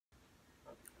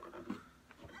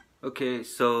Okay,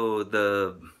 so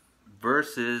the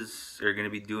verses are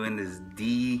gonna be doing this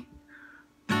D.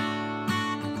 I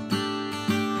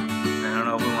don't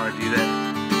know if we want to do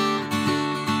that.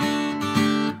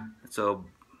 So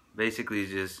basically,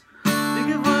 just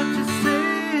think of what you're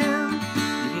saying.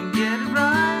 You can get it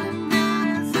right.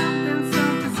 Something,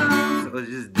 something, something. So it's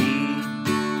just D.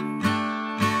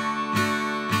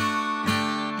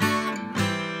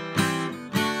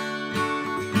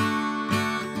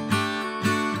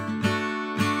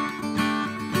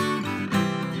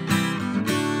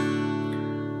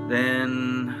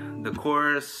 Then the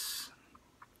chorus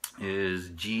is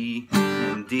G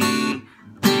and D,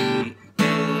 G,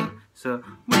 A. So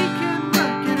we can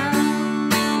work it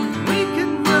out. We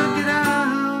can work it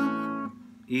out.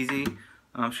 Easy.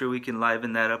 I'm sure we can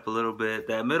liven that up a little bit.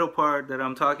 That middle part that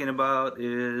I'm talking about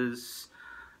is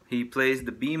he plays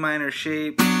the B minor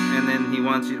shape, and then he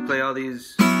wants you to play all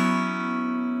these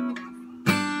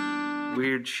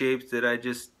weird shapes that I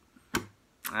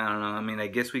don't know. I mean, I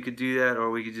guess we could do that, or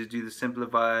we could just do the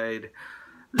simplified.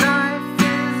 Life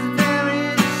is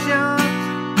very short,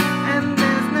 and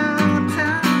there's no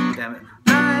time. Damn it.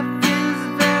 Life is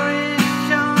very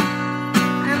short,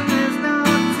 and there's no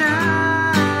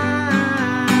time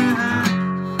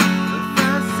for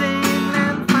fussing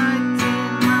and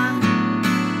fighting.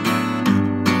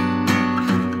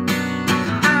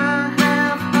 I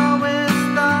have always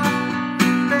thought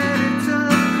that it's a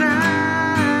crime,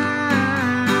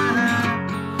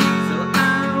 so I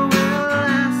will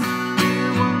ask you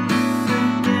once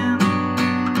again.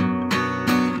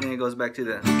 And it goes back to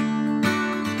that.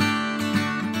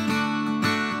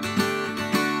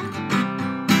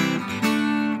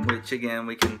 Which again,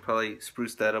 we can probably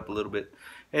spruce that up a little bit.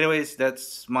 Anyways,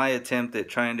 that's my attempt at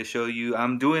trying to show you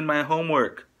I'm doing my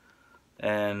homework,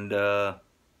 and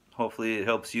hopefully it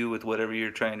helps you with whatever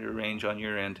you're trying to arrange on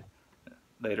your end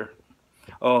later.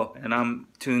 Oh, and I'm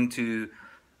tuned to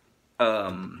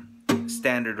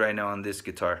standard right now on this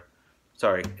guitar.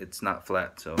 Sorry, it's not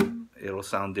flat, so it'll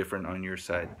sound different on your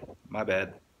side. My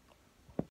bad.